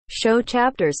show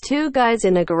chapters. Two guys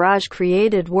in a garage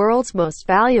created world's most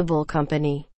valuable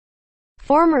company.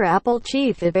 Former Apple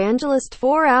chief evangelist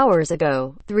 4 hours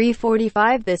ago,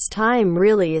 3:45. This time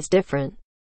really is different.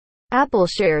 Apple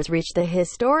shares reached the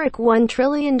historic $1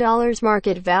 trillion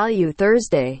market value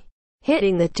Thursday,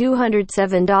 hitting the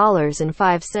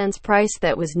 $207.05 price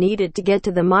that was needed to get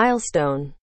to the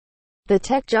milestone. The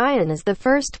tech giant is the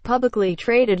first publicly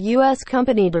traded U.S.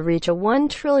 company to reach a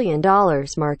 $1 trillion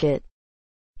market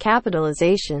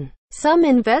capitalization. Some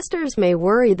investors may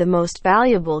worry the most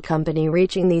valuable company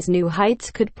reaching these new heights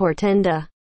could portend a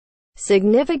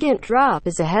significant drop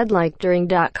is ahead, like during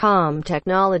dot-com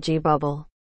technology bubble.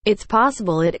 It's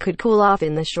possible it could cool off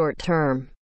in the short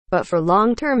term. But for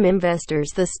long-term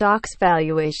investors, the stock's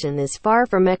valuation is far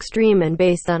from extreme and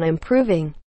based on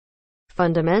improving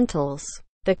fundamentals.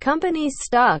 The company's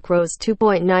stock rose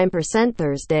 2.9%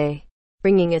 Thursday,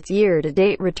 bringing its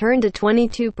year-to-date return to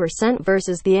 22%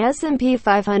 versus the S&P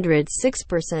 500's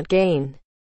 6% gain.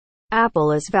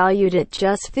 Apple is valued at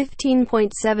just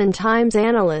 15.7 times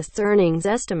analysts' earnings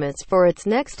estimates for its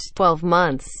next 12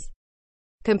 months,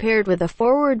 compared with a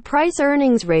forward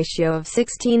price-earnings ratio of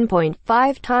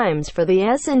 16.5 times for the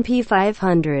S&P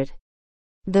 500.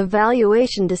 The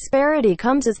valuation disparity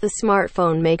comes as the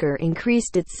smartphone maker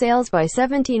increased its sales by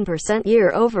 17%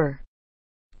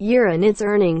 year-over-year and its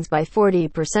earnings by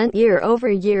 40%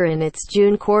 year-over-year in its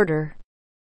June quarter,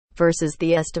 versus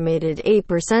the estimated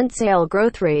 8% sale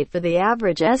growth rate for the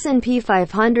average S&P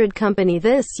 500 company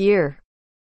this year.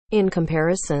 In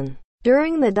comparison,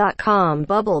 during the dot-com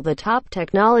bubble, the top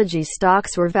technology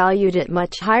stocks were valued at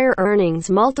much higher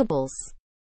earnings multiples.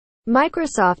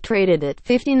 Microsoft traded at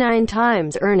 59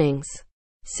 times earnings,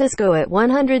 Cisco at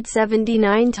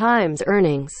 179 times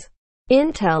earnings,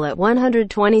 Intel at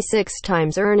 126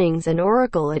 times earnings, and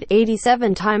Oracle at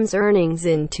 87 times earnings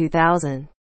in 2000.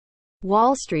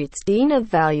 Wall Street's dean of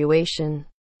valuation,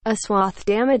 Aswath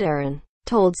Damodaran,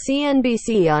 told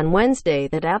CNBC on Wednesday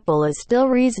that Apple is still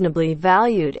reasonably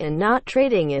valued and not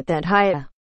trading at that high a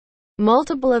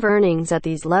multiple of earnings at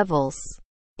these levels.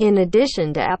 In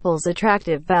addition to Apple's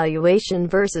attractive valuation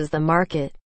versus the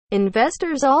market,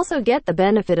 investors also get the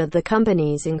benefit of the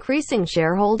company's increasing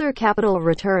shareholder capital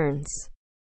returns.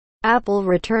 Apple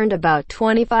returned about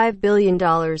 $25 billion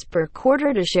per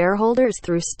quarter to shareholders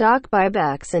through stock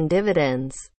buybacks and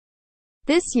dividends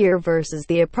this year versus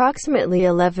the approximately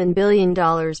 $11 billion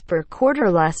per quarter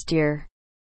last year.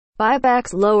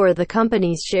 Buybacks lower the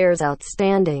company's shares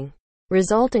outstanding,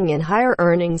 resulting in higher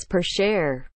earnings per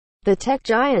share. The tech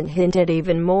giant hinted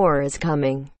even more is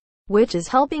coming, which is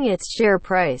helping its share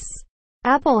price.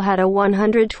 Apple had a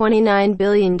 $129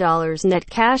 billion net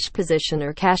cash position,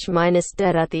 or cash minus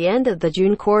debt, at the end of the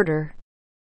June quarter.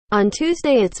 On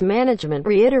Tuesday, its management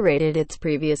reiterated its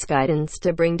previous guidance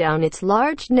to bring down its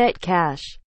large net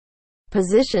cash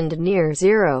position to near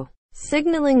zero,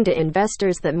 signaling to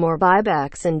investors that more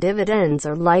buybacks and dividends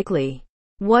are likely.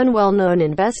 One well-known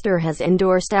investor has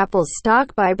endorsed Apple's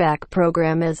stock buyback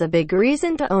program as a big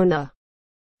reason to own the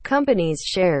company's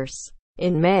shares.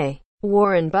 In May,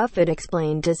 Warren Buffett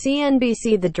explained to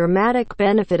CNBC the dramatic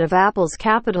benefit of Apple's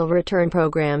capital return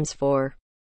programs for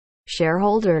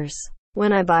shareholders.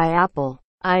 "When I buy Apple,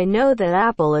 I know that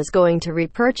Apple is going to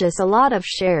repurchase a lot of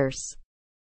shares,"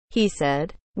 he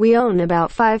said. "We own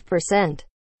about 5%.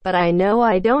 But I know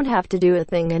I don't have to do a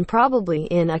thing, and probably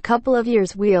in a couple of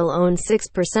years we'll own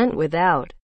 6%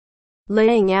 without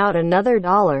laying out another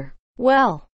dollar.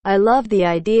 Well, I love the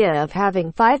idea of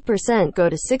having 5% go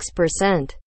to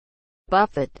 6%.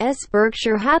 Buffett's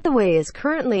Berkshire Hathaway is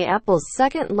currently Apple's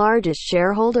second largest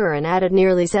shareholder and added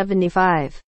nearly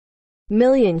 75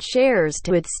 million shares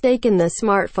to its stake in the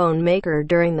smartphone maker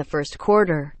during the first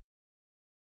quarter.